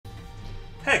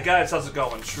Hey guys, how's it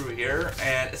going? True here,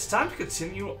 and it's time to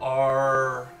continue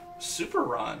our super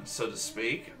run, so to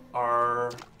speak.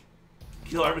 Our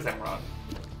kill everything run.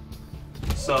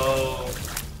 So,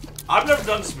 I've never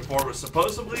done this before, but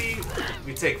supposedly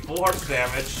we take full hearts of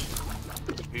damage,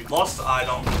 we've lost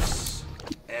items,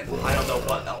 and I don't know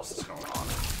what else is going on.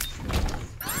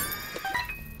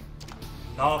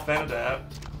 Not a fan of that.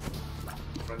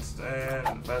 Friends dead,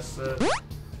 infested.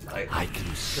 Like,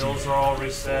 kills are all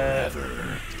reset.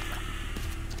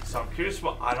 So I'm curious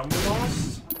what item we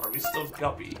lost. Are we still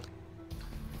guppy?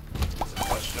 That's a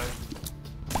question.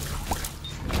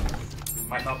 We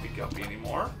might not be guppy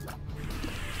anymore.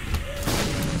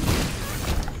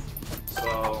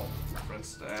 So, for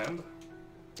instance,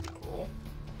 cool.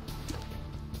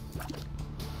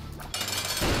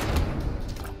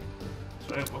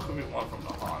 So what could we want from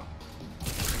the haunt?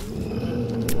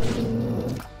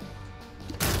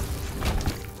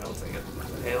 I'll take it.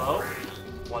 Halo.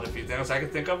 One of a few things I can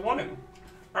think of wanting.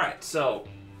 Alright, so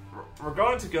we're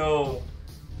going to go.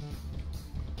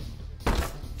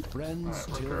 Friends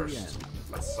till the end.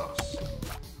 That sucks.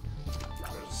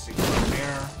 There's a secret up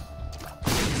here.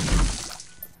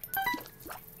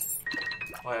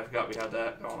 Oh, I forgot we had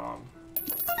that going on.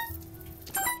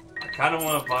 I kind of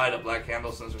want to buy the black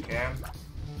candle since we can.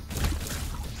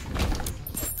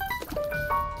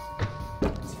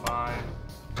 It's fine.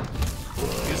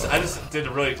 I just had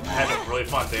a really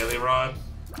fun daily run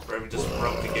where we just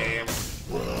broke the game.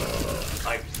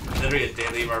 Like, literally a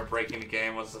daily where breaking the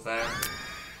game was the thing.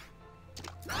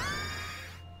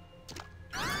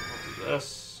 We'll do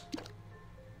this.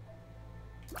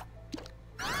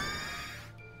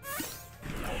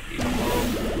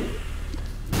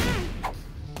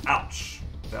 Ouch.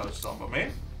 That was dumb of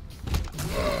me.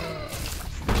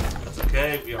 That's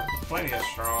okay, we are plenty of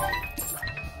strong.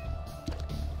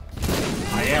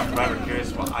 I am rather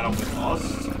curious what I don't get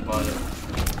lost, but it's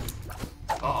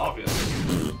not obvious.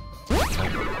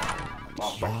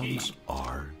 Bonds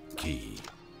are key.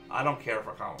 I don't care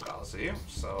for Kamikaze,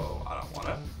 so I don't want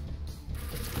it.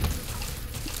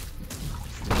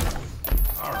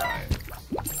 Alright.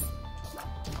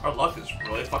 Our luck is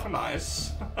really fucking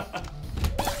nice.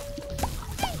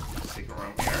 Secret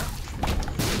room here.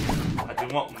 I do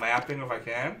want mapping if I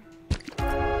can.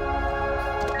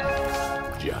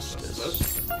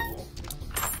 Justice. Cool.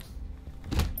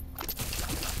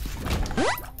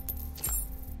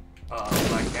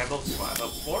 Black candles, what I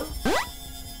hoped for.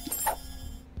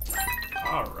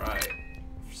 Alright.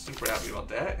 Super happy about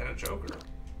that, and a Joker.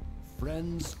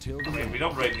 Friends till the I mean, end. we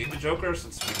don't really need the Joker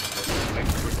since we can just make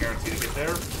we're guaranteed to get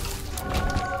there.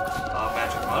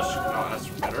 Magic Mush, you can now ask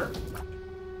for better.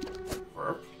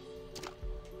 Verp.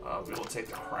 We will take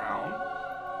the crown.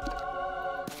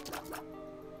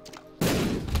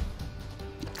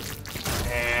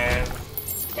 And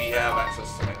we have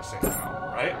access to make a single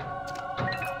now, right?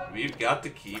 We've got the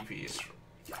key piece.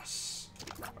 Yes.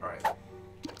 Alright.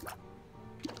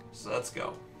 So let's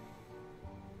go.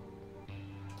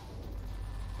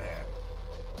 Man.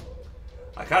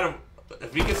 I kind of,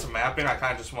 if we get some mapping, I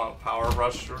kind of just want to power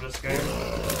rush through this game.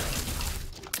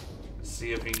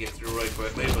 See if we can get through really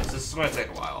quickly, but this is going to take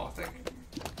a while, I think.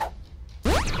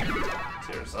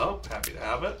 Tears up, happy to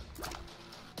have it.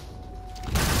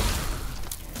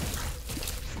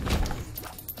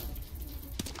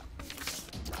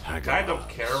 I kind of don't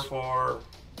care for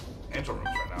angel rooms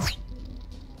right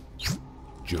now.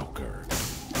 Joker.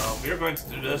 We are going to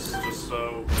do this just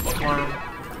so bookworm.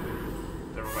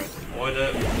 Then we're going to avoid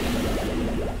it.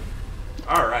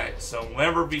 Alright, so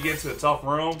whenever we get to a tough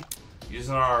room,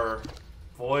 using our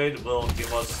void will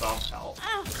give us some health.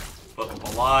 Book of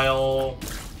Belial,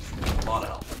 a lot of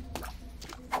health.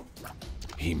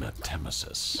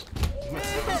 Hematemesis.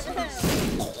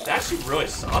 That actually really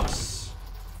sucks.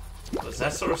 Because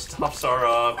that sort of stops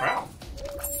our crown.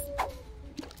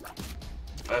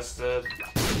 Infested.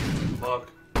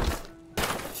 Look.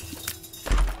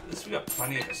 At least we got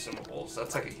plenty of consumables.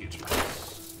 That's like a huge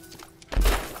plus.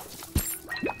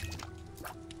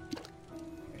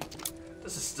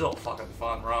 This is still a fucking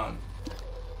fun run.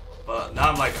 But now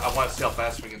I'm like, I want to see how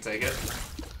fast we can take it.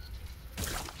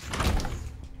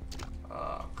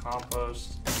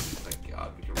 Compost. Thank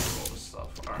God we can roll this stuff.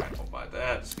 Alright, we'll buy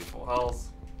that. Just get full health.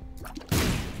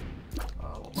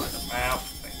 We'll buy the map.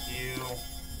 Thank you.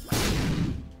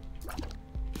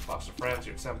 Box of friends,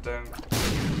 you're tempting.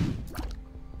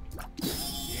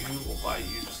 You, we'll buy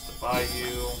you just to buy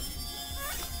you.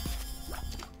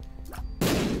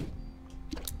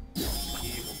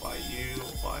 We'll buy you.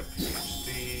 We'll buy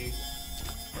PhD.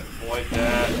 Avoid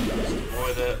that. Just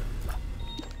avoid it.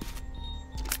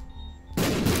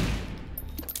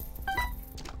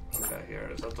 here?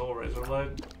 Is that dual razor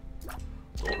blade?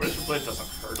 Dual razor blade doesn't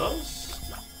hurt us.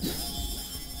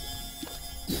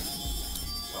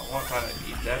 So I want to kind of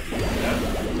eat that,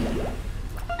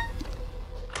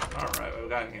 Alright, what we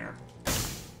got in here?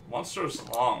 Monster's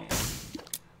long.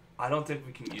 I don't think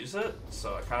we can use it,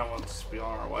 so I kind of want to be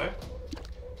on our way.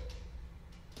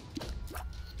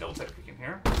 Double take peek in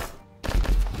here.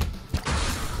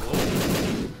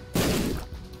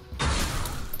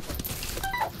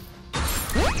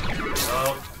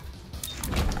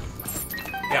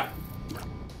 Yeah.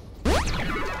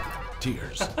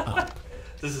 Tears up.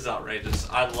 This is outrageous.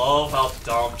 I love how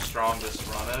dumb strong this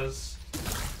run is,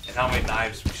 and how many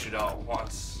knives we shoot out at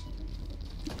once.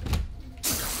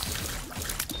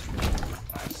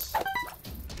 Nice.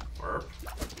 Burp.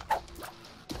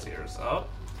 Tears up.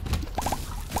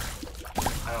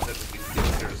 I don't think we can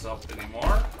get tears up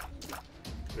anymore.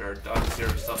 We are done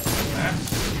tears up to the max.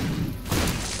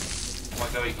 I'm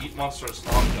like, we eat monsters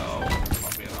long though, if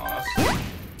I'm being honest.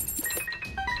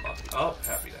 Buck up,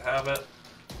 happy to have it.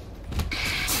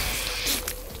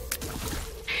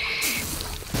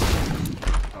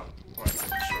 We're gonna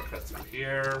take a shortcut through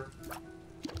here.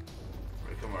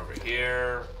 We come over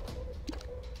here.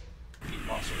 Eat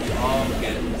monsters long,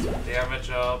 get some damage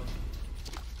up.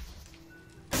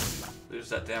 Lose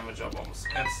that damage up almost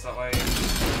instantly.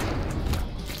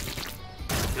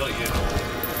 Kill you.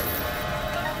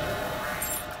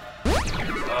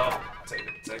 So,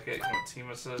 take it. Human team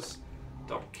assist.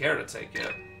 Don't care to take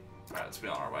it. Alright, let's be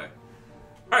on our way.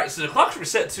 Alright, so the clock's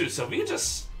reset too, so can we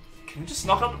just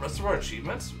knock out the rest of our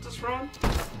achievements with this run?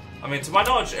 I mean, to my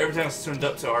knowledge, everything's tuned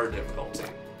up to our difficulty.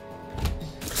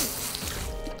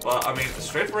 But, I mean,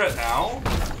 straight for it now,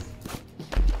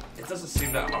 it doesn't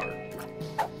seem that hard.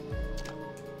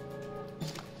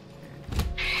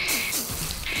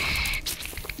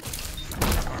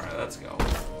 Alright, let's go.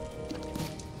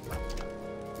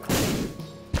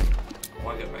 I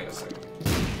want to get Mega Satan.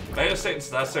 Mega Satan's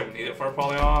the last time we need it for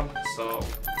Apollyon, so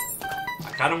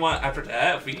I kind of want, after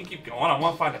that, if we can keep going, I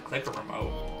want to find a clicker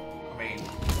remote. I mean,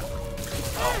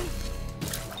 oh.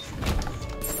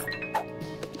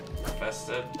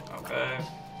 Infested, okay.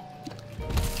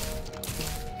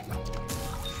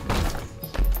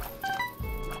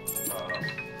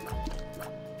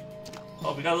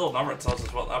 Oh, we got a little number that tells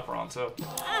us what lap we're on too.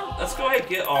 Let's go ahead and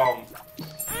get,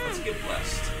 let's get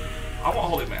blessed. I want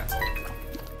Holy Mantle.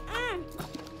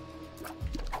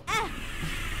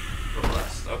 We're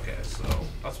blessed. Okay, so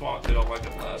that's why I don't like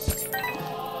it blessed.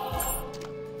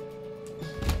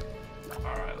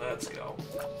 Alright, let's go.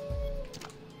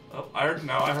 Oh, I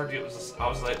heard you. It was I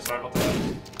was late, sorry about that.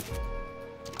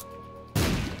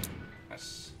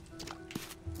 Nice.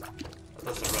 That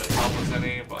doesn't really help us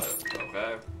any, but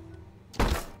okay.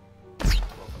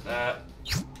 Open that.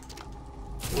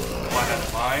 Oh, I had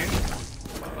mine.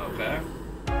 Okay.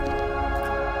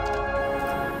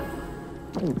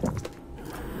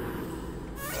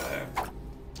 Okay.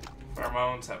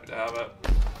 Pheromones, happy to have it.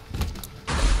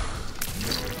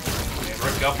 And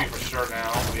we're Guppy for sure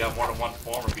now. We have more than one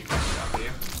form of becoming Guppy.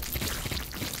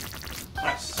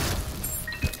 Nice.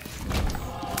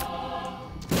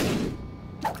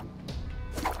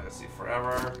 I can see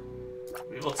forever.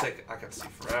 We will take I can see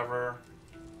forever.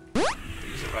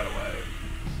 Use it right away.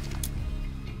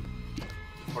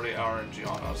 40-hour NG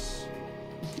on us.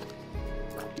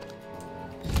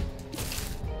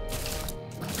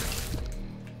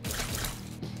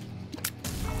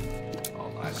 Oh,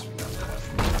 nice. We got that.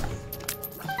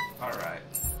 Alright.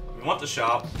 We want the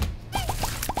shop.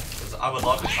 Because I would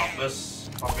love the compass,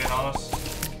 if I'm being honest.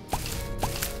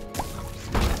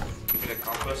 Give me the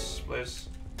compass, please.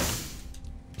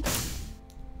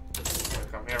 We're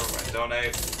gonna come here, we're gonna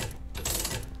donate.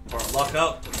 We're gonna luck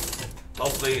up.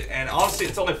 Hopefully, and honestly,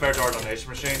 it's only fair to our donation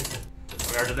machine.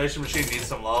 I mean, our donation machine needs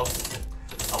some love.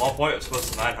 At one point, it was close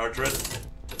to 900.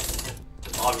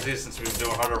 Obviously, since we've been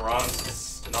doing harder runs,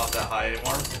 it's not that high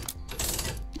anymore.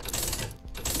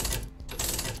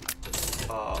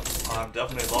 I'm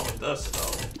definitely loving this,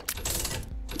 though.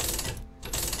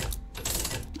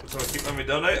 So keep letting me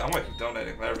donate? I'm gonna keep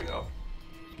donating. There we go.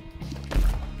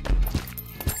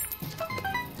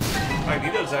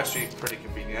 Magneto's actually pretty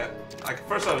convenient.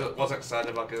 First I wasn't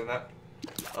excited about getting that.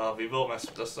 We will mess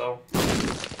with this though.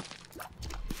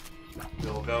 We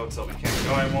will go until we can't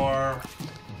go anymore.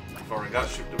 Before we got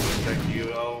shoot the thank you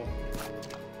though.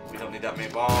 We don't need that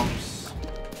many bombs.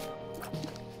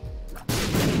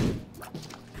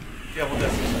 Yeah, well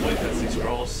that's these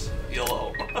scrolls.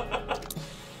 YOLO.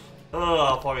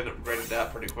 I'll probably upgrade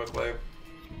that pretty quickly.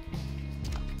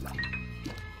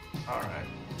 Alright.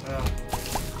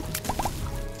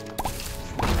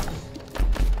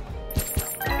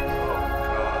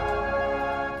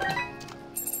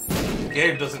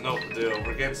 game doesn't know what to do.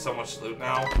 We're getting so much loot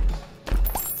now.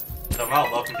 The amount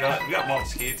of luck we got. We got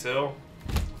Mom's Key too.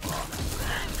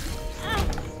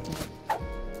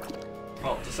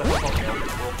 Oh, just a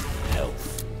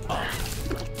Health up.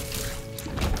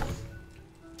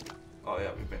 Oh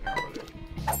yeah, we've been here already.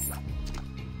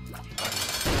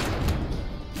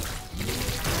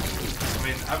 I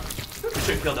mean, I think we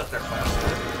should have killed that there faster.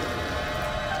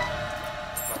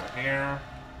 Over here.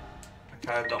 I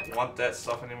kind of don't want that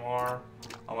stuff anymore.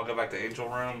 I'm gonna go back to Angel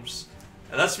Rooms.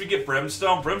 Unless we get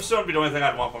Brimstone. Brimstone would be the only thing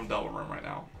I'd want from Double Room right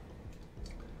now.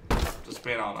 Just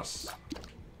being honest.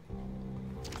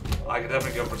 I could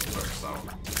definitely go for some Brimstone.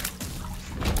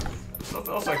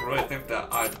 Something else I really think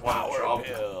that I'd want to drop.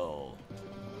 Pill.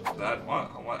 That I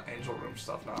want Angel Room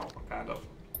stuff now, kind of.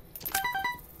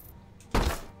 I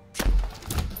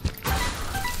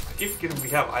keep forgetting we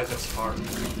have Isaac's card.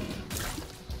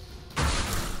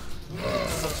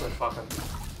 Such a fucking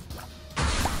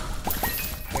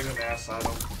pain in the ass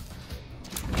item.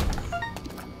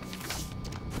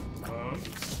 Moon.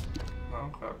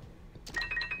 Okay.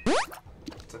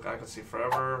 It's like I can see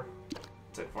forever.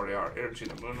 Take 40-hour energy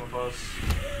to moon with us.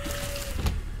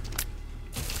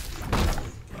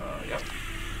 Yep.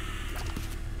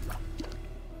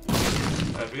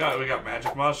 We got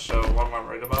magic mush, so what am I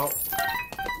worried about?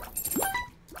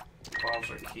 Bombs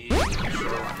are key. Sure,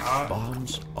 why not?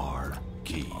 Bombs are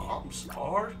key. Bombs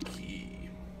are key.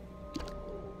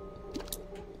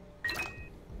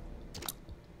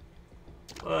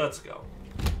 Let's go.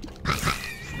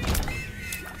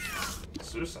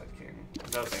 Suicide King.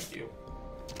 No, thank you.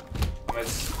 I mean,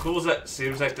 as cool as that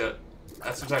seems like that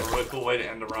seems like a really cool way to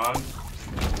end the run.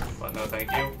 But no,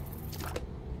 thank you.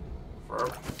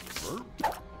 Verb.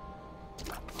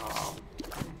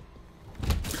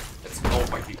 It's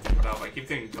gulp. I keep thinking of. I keep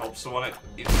thinking gulp's the one that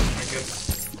eats the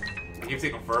trinkets. I keep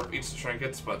thinking verb eats the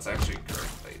trinkets, but it's actually Gurp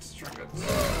that eats the trinkets.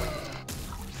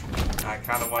 And I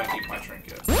kind of want to eat my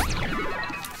trinket.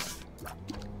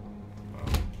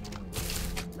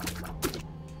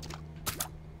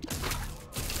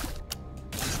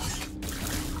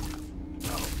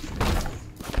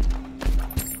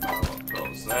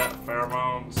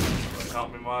 Pheromones doesn't really help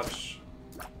me much.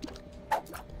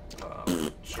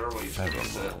 Sure, we'll use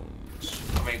it.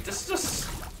 I mean, this is just.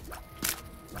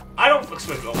 I don't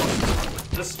expect to go on.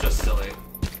 This is just silly.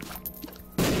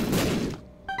 I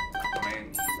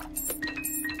mean,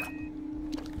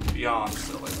 beyond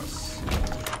silliness.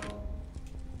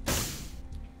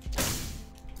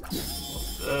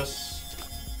 What's this?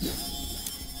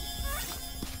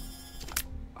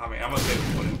 I mean, I'm gonna take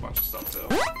put in a bunch of stuff too.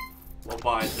 We'll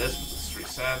buy this with 3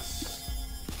 cents.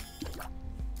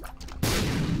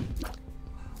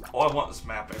 All I want is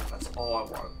mapping. That's all I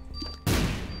want.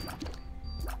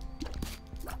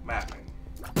 Mapping.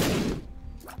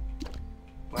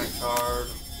 Blank card.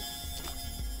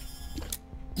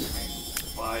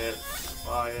 Buy it.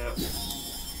 Buy it.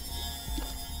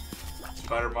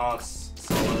 Spider Moss.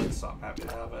 Solid, so I'm happy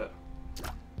to have it.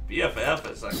 BFF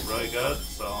is like really good,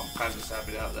 so I'm kind of just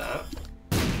happy to have that.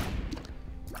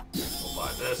 We'll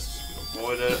buy this, we can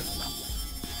avoid it.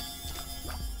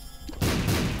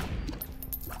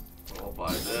 We'll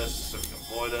buy this so we can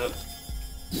avoid it.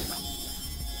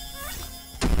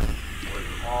 Avoid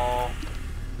them all.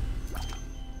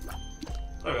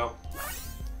 There we go.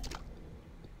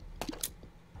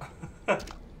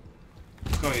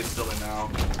 It's gonna get silly now.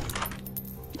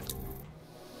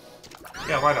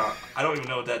 Yeah, why not? I don't even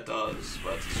know what that does,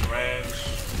 but it's a syringe.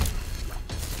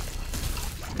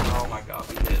 Oh my god,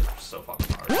 we hit so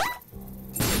fucking hard.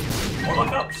 More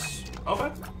lookups.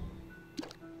 Okay.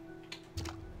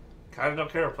 Kinda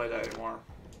don't care to play that anymore.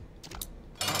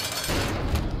 I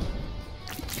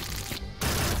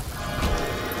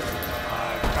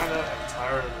kinda am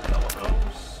tired of the double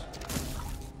bills.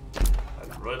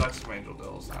 I'd really like some angel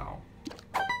bills now.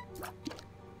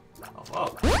 Health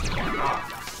up. Why not?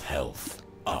 Health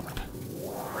up.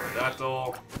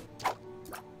 Dactyl.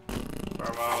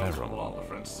 Pheromones, hold on the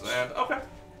friends. And okay.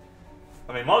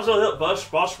 I mean, might as well hit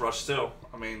boss rush too.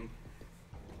 I mean,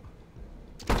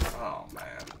 oh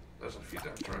man, there's a few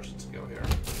different directions to go here. I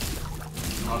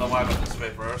don't know why I went this way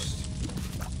first.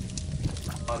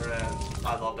 Other than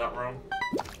I love that room.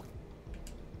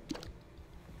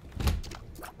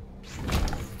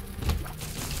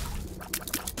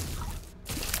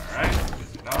 All right,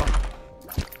 easy enough.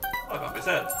 Look up his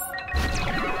head.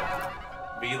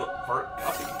 Be vert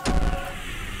guppy.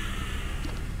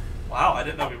 Wow, I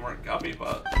didn't know we weren't guppy,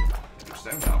 but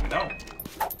interesting. Now we know.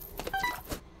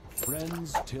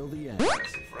 Friends till the end. I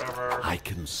see forever. I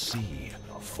can see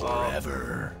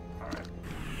forever. Alright.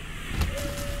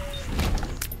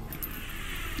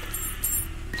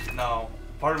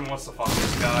 part of me wants to follow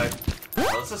this guy.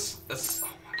 Oh, this. Oh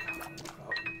my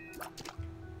god.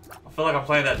 I feel like I'm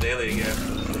playing that daily again.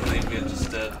 I think it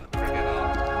just did. Freaking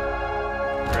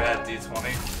we're at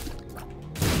D20.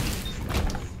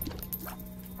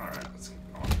 Alright, let's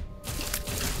keep going.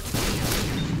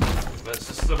 But it's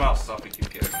just about stuff we keep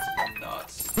getting. It's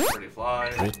nuts. Pretty fly.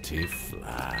 Pretty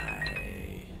fly.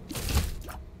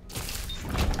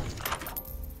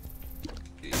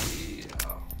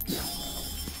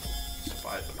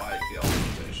 Buy the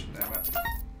optimization, damn it.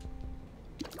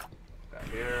 Back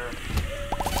here.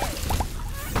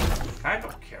 I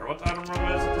don't care what the item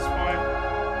room is at this point.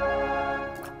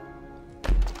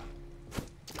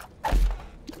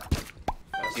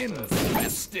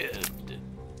 Infested.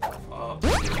 Up.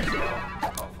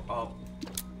 Up.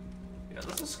 Yeah,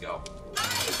 let's just go.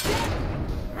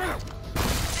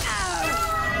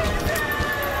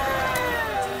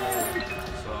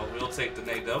 So we'll take the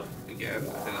native again. I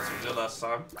think that's what we did last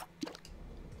time.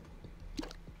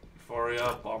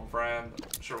 Euphoria, Bomb Friend.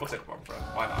 Sure, we'll take Bomb Friend.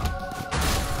 Why not?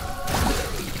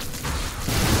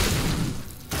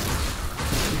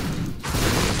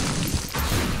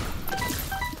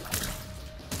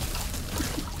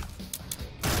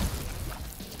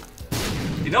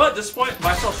 You know, at this point,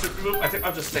 myself Super Move, I think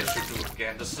I'll just take Super Move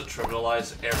again, just to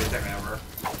trivialize everything ever.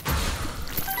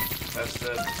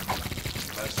 Infested.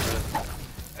 Infested.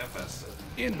 Infested.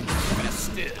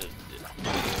 Infested.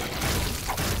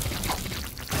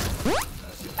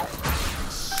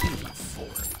 See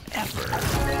forever.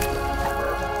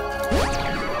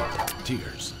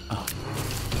 Tears up.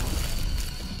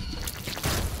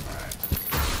 Alright.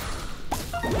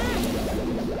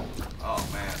 Oh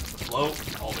man, the float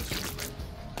always gets me.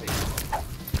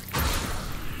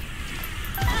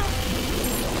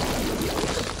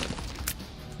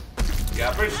 Yeah,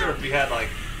 I'm pretty sure if we had like,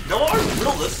 no,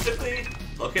 realistically,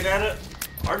 looking at it,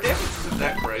 our damage isn't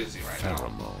that crazy right now.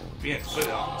 Being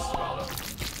completely honest about it.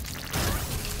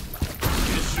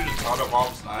 You just shoot a ton of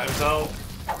mom's knives out,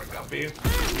 or a guppy.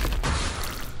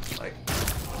 Like,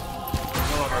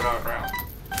 no longer got around.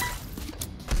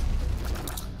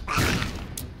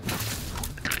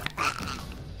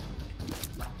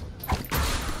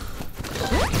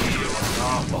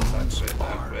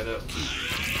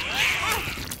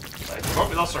 Like, the more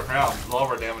we lost our crown, the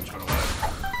lower damage went away.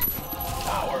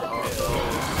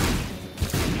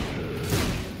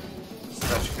 This is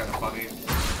actually kind of funny.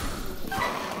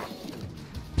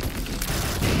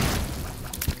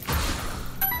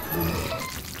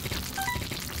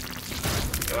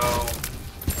 Go.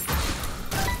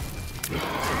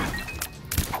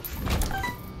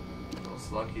 That was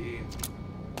lucky.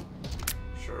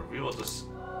 Sure, we will just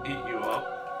eat you up.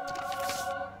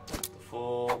 The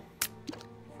full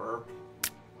verb.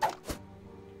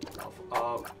 Alpha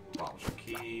up. Launcher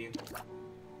key.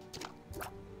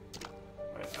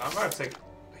 Right, I'm gonna take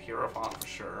the hero font for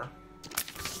sure.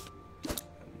 And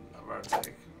I'm gonna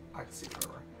take I can see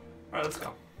forever. Alright, let's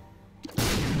go.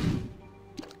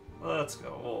 Let's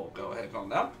go. We'll go ahead and calm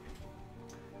down.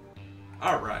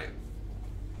 Alright.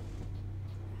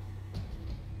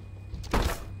 I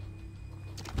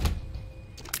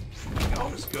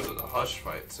always go to the hush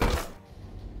fight too.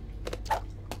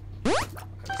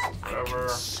 Forever.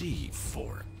 See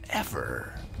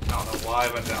forever. I don't know why I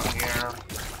went down here.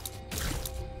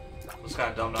 It was kind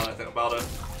of dumb now that I think about it.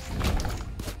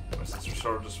 But since we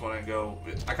sort of just want to go,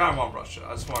 I kind of want to rush it.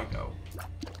 I just want to go.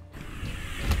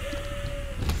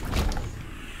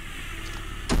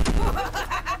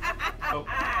 Oh,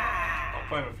 I'll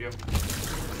play with you.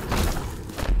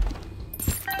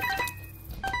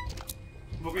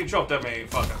 But we dropped that many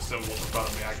fucking symbols in front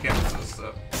of me. I can't resist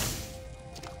it.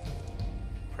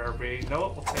 Prayer B.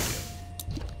 No, we'll take it.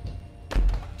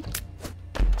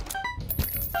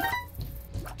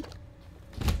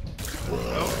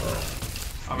 Oh.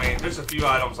 I mean, there's a few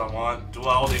items I want.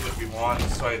 Duality would be one,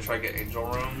 so I try to get angel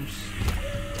rooms.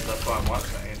 That's what I want,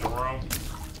 the angel room.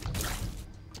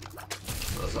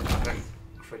 So I think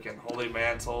freaking Holy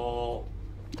Mantle.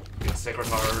 Get Sacred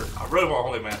Heart. I really want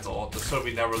Holy Mantle, just so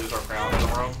we never lose our crown in the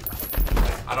room.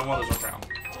 Like, I don't want to lose our crown.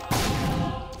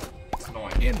 It's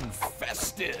annoying.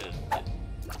 Infested.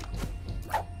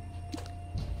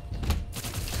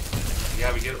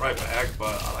 Yeah, we get it right back,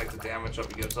 but I like the damage up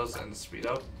it gives us and the speed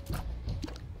up.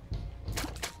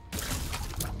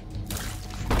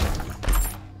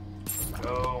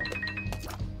 Go.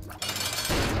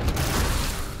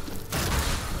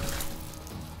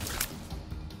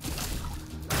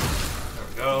 There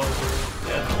we go.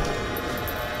 Dead.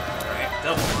 Alright,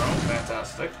 double room.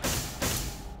 Fantastic.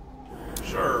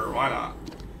 Sure, why not?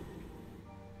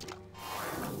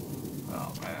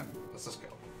 Oh man, let's just go.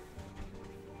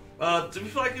 Do we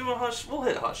feel like doing Hush? We'll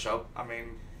hit Hush up. I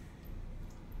mean,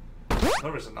 no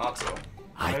reason not to.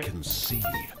 I Right? can see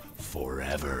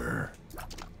forever.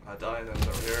 Diadems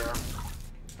over here.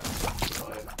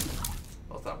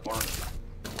 Both that important.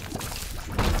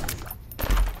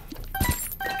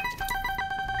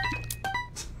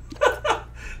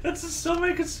 That's just so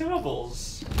many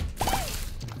consumables.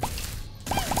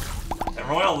 And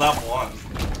we're only on level 1.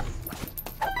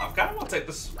 I kind of want to take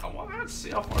this. I want to see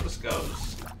how far this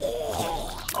goes.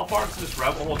 How far into this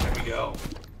rebel hole can we go?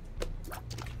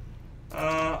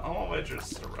 I want to wager it's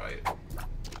to the right.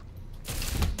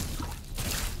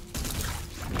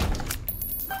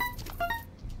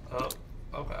 Oh,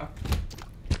 okay.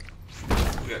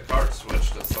 We got cards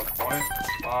switched at some point.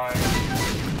 It's fine.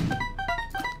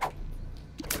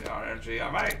 40-hour energy. I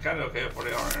might kind of okay with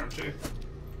 40-hour energy.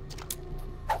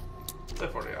 Say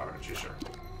 40-hour energy, sure.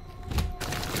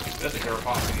 That's a hero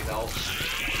possibly need health.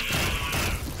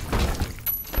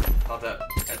 Not that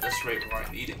at this rate we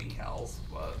might need any health,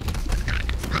 but.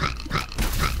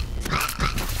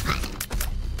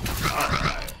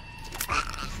 Alright.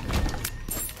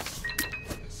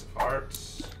 Ace of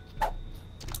Hearts.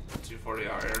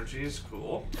 240-hour energies,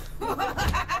 cool. Okay.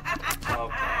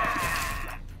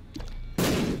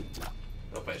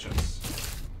 No patience.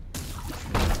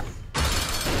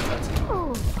 That's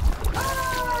enough.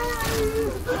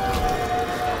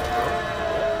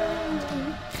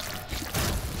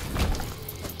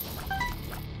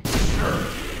 Sure.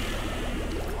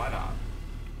 Why not?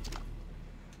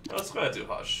 Let's go ahead and do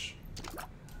Hush.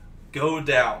 Go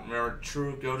down. Remember,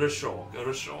 true. Go to shoal. Go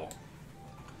to shoal.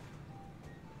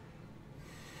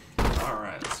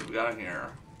 Alright, let's see what we got in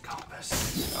here.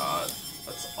 Compass. God.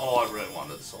 That's all I really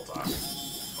wanted this whole time.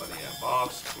 But yeah,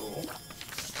 box. Cool.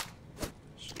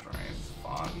 Strength.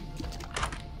 Fun.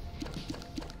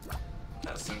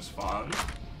 That seems fun.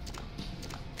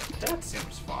 That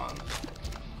seems fun.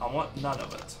 I want none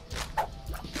of it.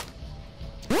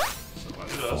 So I'm gonna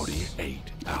do this.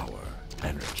 48-hour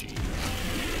energy.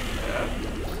 Yeah.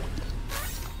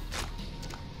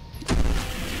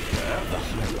 Yeah. The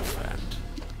Hierophant.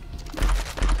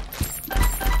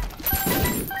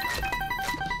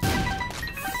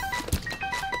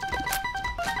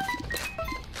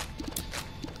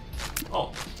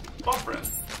 Oh, bumper in.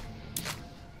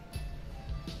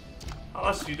 I'll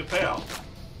ask you to pay out.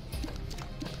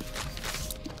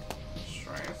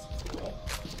 Strength, cool.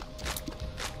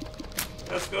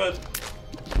 That's good.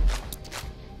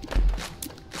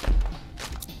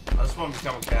 I just want to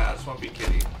become a cat. I just want to be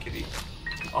kitty. Kitty.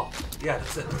 Oh, yeah,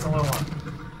 that's it. That's all I want.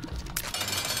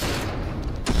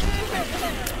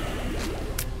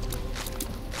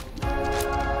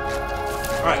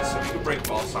 Alright, so we can break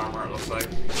boss armor, it looks like.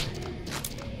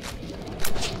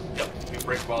 Yep, we can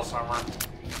break boss armor.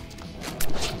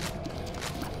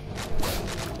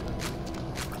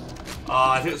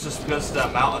 I think it's just because the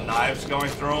amount of knives going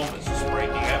through them, it's just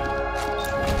breaking it.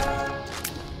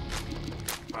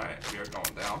 Alright, we are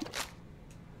going down.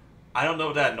 I don't know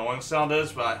what that annoying sound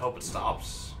is, but I hope it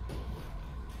stops.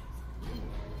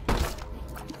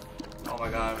 Oh my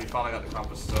god, we finally got the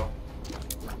compass still.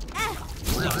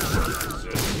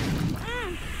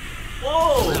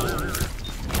 Whoa!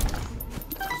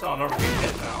 Guess I'll never get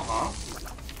hit now, huh?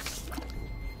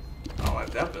 I don't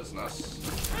like that business.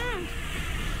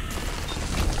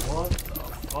 What the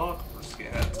fuck? We're just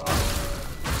getting hit, huh?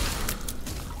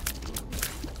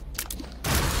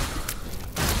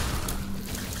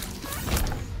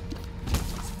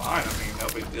 It's fine, I mean, no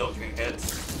big deal getting hits.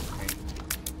 I mean,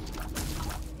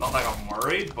 not like I'm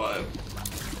worried, but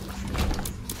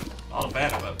not a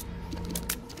fan of it.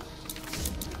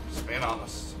 Just being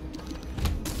honest.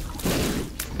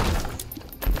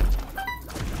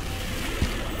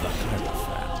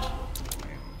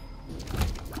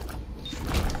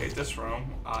 Hate this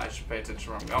room. I should pay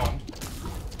attention where I'm going.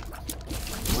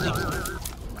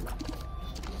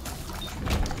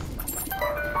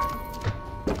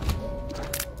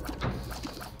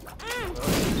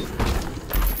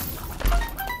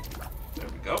 There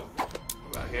we go.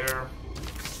 What about here?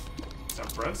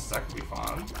 Temperance, that could be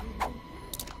fun.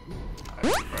 I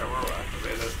see forever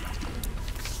activated.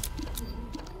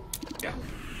 Yeah.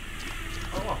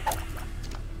 Oh well.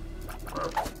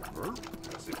 Forever.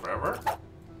 I see forever.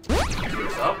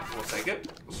 Here's up, we'll take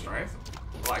it. Strength.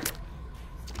 Like it.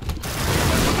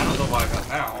 I don't know what I got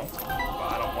now, but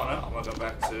I don't want it. I'm gonna go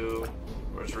back to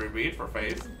Rosary Bead for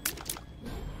Faith.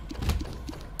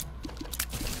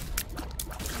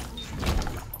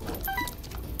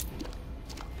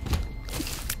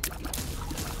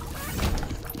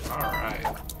 Alright.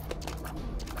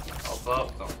 Health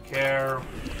up, don't care.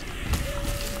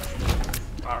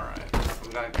 Alright. We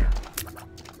we got in here?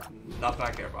 Nothing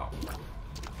I care about.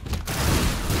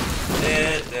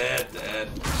 Dead.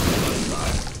 Let's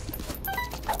die.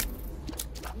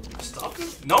 Stop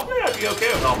this. Nobody I'd be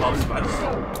okay with help ups, but I just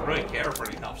don't really care for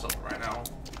any help up right now.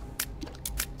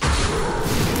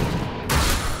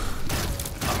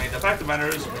 I mean, the fact of the matter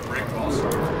is, break boss.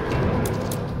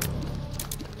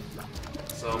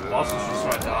 So, boss is just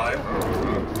trying to die.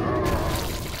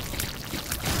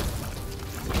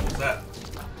 What was that?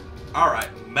 Alright,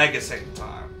 mega second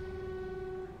time.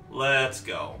 Let's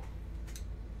go.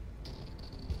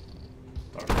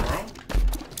 Dark room.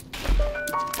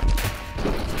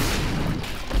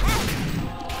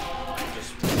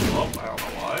 Just blew up, I don't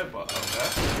know why, but okay.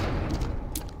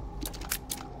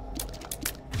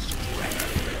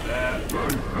 That.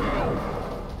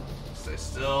 Stay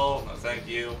still. No, thank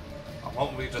you. I'm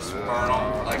hoping we just burn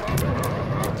on like.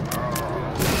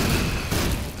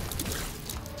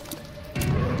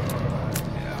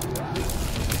 Yeah.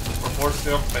 We're forced to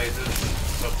go phases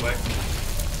so quick.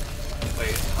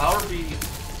 Wait, how are we?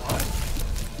 What?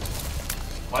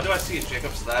 Why do I see a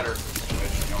Jacob's ladder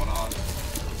situation going on?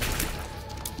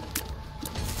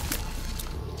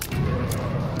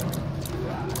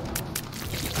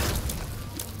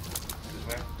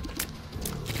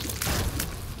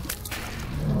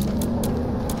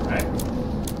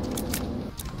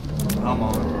 Come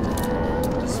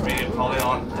on. Speed,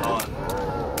 Polyon, done.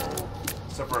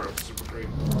 Super great.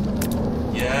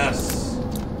 Yes.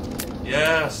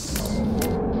 Yes.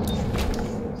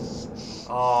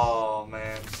 Oh,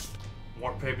 man.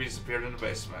 More babies appeared in the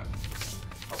basement.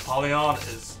 Our Polyon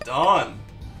is done.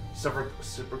 Super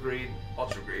greed,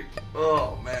 ultra greed.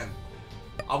 Oh, man.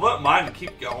 I wouldn't mind to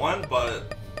keep going,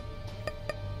 but...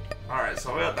 Alright,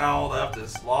 so we got now all left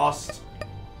is Lost.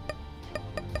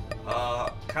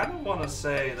 Kind of want to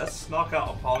say, let's knock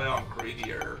out Apollyon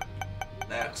Greedier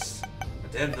next.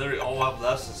 And then literally all I've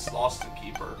left is Lost and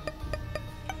Keeper.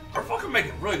 We're fucking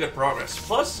making really good progress.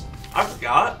 Plus, I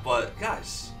forgot, but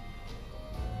guys,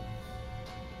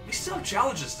 we still have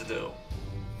challenges to do.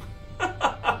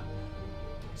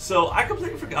 So I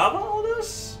completely forgot about all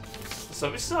this.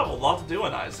 So we still have a lot to do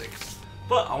in Isaac.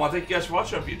 But I want to thank you guys for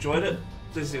watching. If you enjoyed it,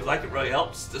 please leave a like, it really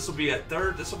helps. This will be a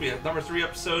number 3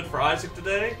 episode for Isaac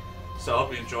today. So I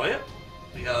hope you enjoy it,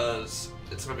 because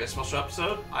it's going to be a special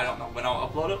episode. I don't know when I'll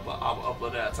upload it, but I'll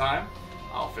upload it at a time.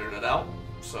 I'll figure it out.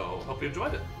 So hope you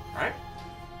enjoyed it. Alright?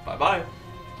 Bye-bye.